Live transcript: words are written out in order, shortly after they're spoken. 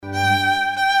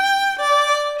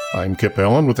I'm Kip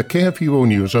Allen with the KFUO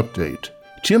News Update.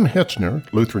 Tim Hetzner,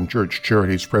 Lutheran Church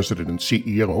Charities President and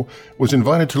CEO, was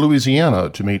invited to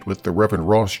Louisiana to meet with the Reverend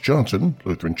Ross Johnson,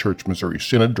 Lutheran Church Missouri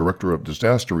Synod Director of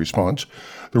Disaster Response,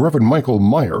 the Reverend Michael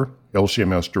Meyer,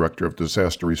 LCMS Director of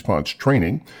Disaster Response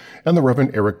Training, and the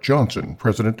Reverend Eric Johnson,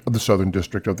 President of the Southern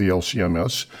District of the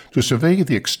LCMS, to survey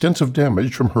the extensive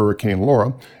damage from Hurricane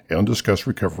Laura and discuss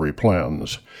recovery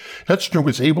plans. Hetzner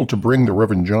was able to bring the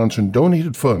Reverend Johnson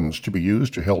donated funds to be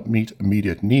used to help meet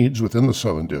immediate needs within the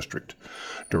Southern District.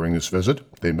 During this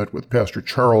visit, they met with Pastor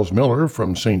Charles Miller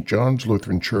from St. John's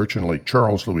Lutheran Church in Lake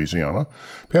Charles, Louisiana,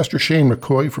 Pastor Shane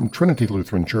McCoy from Trinity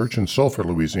Lutheran Church in Sulphur,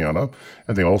 Louisiana,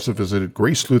 and they also visited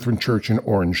Grace Lutheran Church in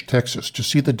Orange, Texas, to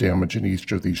see the damage in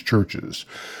each of these churches.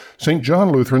 St.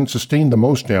 John Lutheran sustained the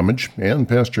most damage, and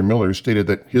Pastor Miller stated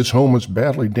that his home was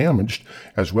badly damaged,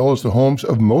 as well as the homes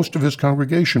of most of his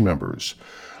congregation members.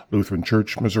 Lutheran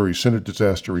Church Missouri Synod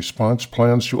Disaster Response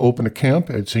plans to open a camp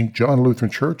at St. John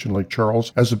Lutheran Church in Lake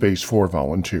Charles as a base for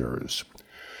volunteers.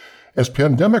 As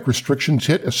pandemic restrictions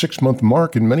hit a 6-month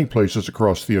mark in many places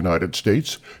across the United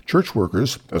States, church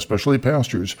workers, especially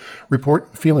pastors,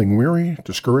 report feeling weary,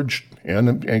 discouraged,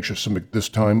 and anxious amid this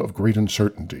time of great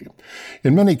uncertainty.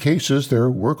 In many cases, their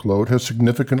workload has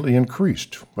significantly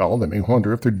increased. Well, they may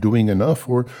wonder if they're doing enough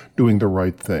or doing the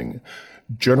right thing.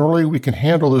 Generally, we can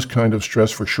handle this kind of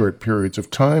stress for short periods of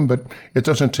time, but it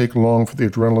doesn't take long for the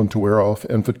adrenaline to wear off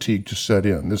and fatigue to set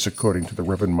in. This according to the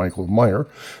Reverend Michael Meyer,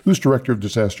 who's Director of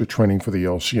Disaster Training for the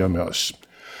LCMS.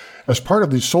 As part of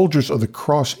the Soldiers of the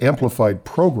Cross Amplified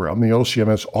program, the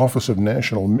LCMS Office of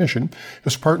National Mission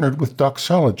has partnered with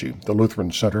Doxology, the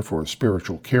Lutheran Center for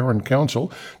Spiritual Care and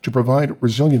Counsel, to provide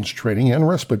resilience training and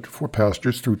respite for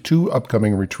pastors through 2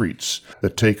 upcoming retreats. The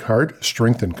Take Heart,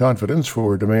 Strength and Confidence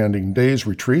for Demanding Days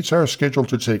retreats are scheduled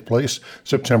to take place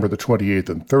September the 28th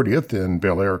and 30th in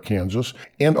Bel Air, Kansas,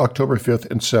 and October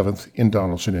 5th and 7th in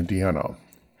Donaldson, Indiana.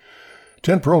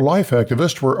 10 pro-life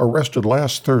activists were arrested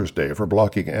last Thursday for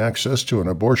blocking access to an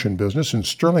abortion business in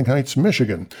Sterling Heights,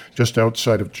 Michigan, just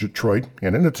outside of Detroit,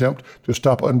 in an attempt to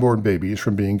stop unborn babies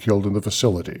from being killed in the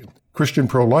facility. Christian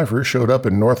pro-lifers showed up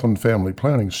in Northland Family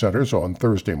Planning Centers on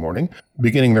Thursday morning,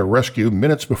 beginning their rescue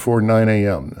minutes before 9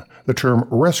 a.m. The term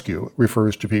rescue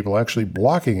refers to people actually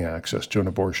blocking access to an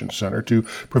abortion center to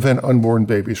prevent unborn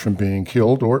babies from being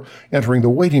killed or entering the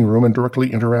waiting room and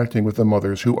directly interacting with the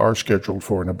mothers who are scheduled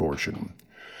for an abortion.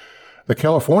 The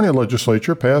California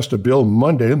legislature passed a bill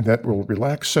Monday that will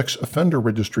relax sex offender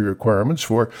registry requirements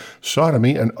for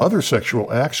sodomy and other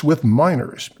sexual acts with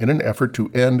minors in an effort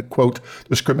to end, quote,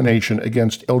 discrimination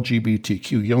against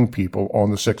LGBTQ young people on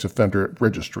the sex offender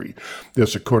registry.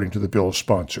 This according to the bill's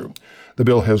sponsor. The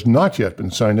bill has not yet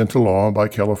been signed into law by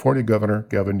California Governor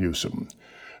Gavin Newsom.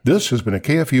 This has been a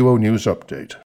KFUO News Update.